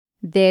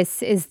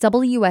This is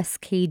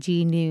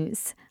WSKG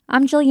News.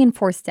 I'm Jillian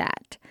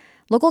Forstadt.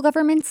 Local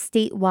governments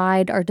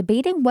statewide are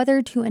debating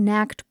whether to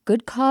enact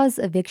good cause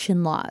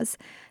eviction laws.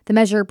 The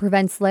measure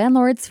prevents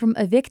landlords from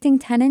evicting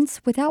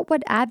tenants without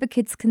what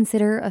advocates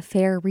consider a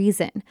fair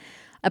reason.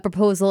 A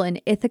proposal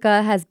in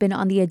Ithaca has been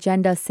on the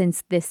agenda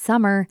since this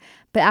summer,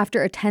 but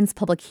after a tense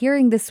public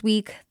hearing this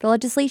week, the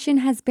legislation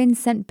has been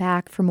sent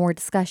back for more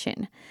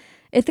discussion.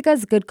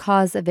 Ithaca's good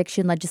cause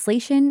eviction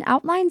legislation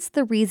outlines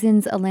the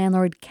reasons a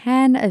landlord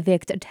can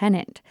evict a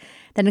tenant.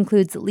 That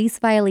includes lease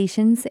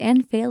violations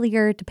and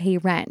failure to pay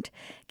rent,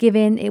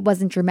 given it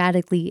wasn't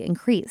dramatically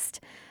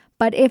increased.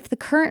 But if the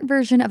current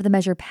version of the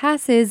measure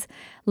passes,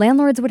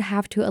 landlords would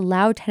have to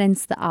allow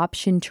tenants the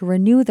option to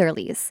renew their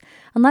lease,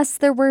 unless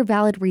there were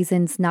valid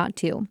reasons not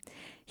to.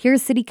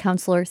 Here's City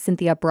Councilor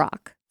Cynthia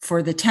Brock.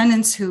 For the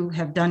tenants who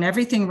have done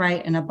everything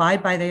right and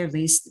abide by their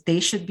lease, they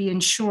should be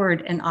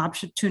ensured an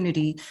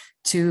opportunity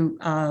to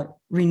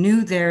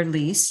renew their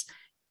lease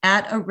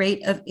at a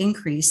rate of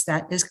increase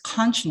that is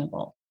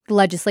conscionable. The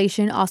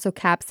legislation also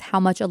caps how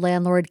much a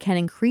landlord can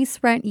increase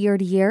rent year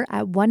to year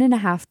at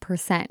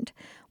 1.5%,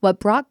 what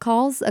Brock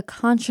calls a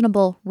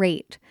conscionable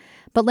rate.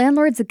 But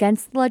landlords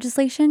against the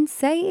legislation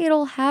say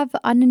it'll have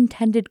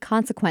unintended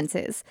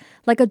consequences,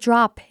 like a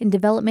drop in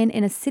development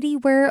in a city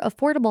where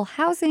affordable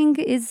housing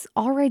is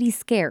already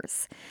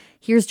scarce.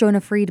 Here's Jonah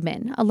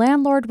Friedman, a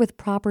landlord with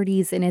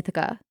properties in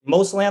Ithaca.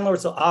 Most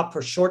landlords will opt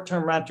for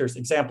short-term renters,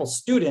 example,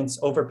 students,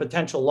 over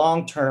potential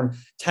long-term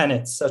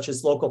tenants, such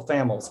as local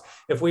families,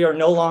 if we are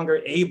no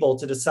longer able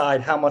to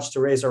decide how much to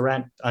raise our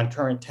rent on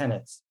current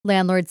tenants.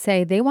 Landlords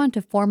say they want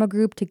to form a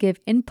group to give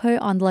input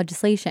on the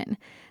legislation.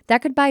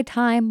 That could buy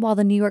time while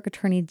the New York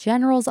Attorney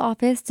General's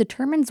office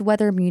determines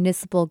whether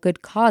municipal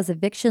good cause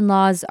eviction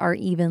laws are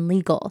even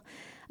legal.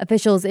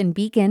 Officials in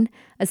Beacon,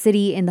 a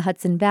city in the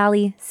Hudson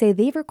Valley, say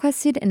they've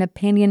requested an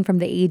opinion from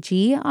the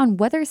AG on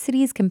whether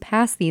cities can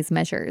pass these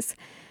measures.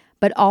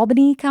 But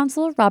Albany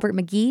Councilor Robert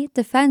McGee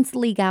defends the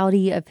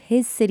legality of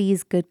his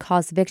city's good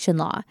cause eviction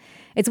law.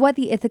 It's what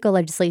the Ithaca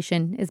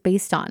legislation is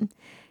based on.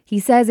 He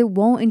says it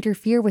won't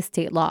interfere with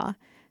state law.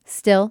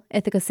 Still,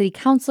 Ithaca city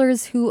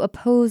councilors who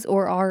oppose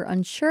or are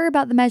unsure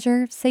about the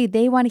measure say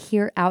they want to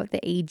hear out the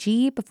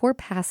AG before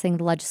passing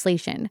the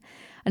legislation.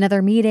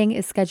 Another meeting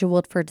is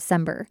scheduled for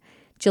December.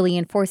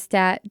 Jillian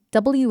Forstadt,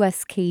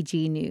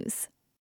 WSKG News.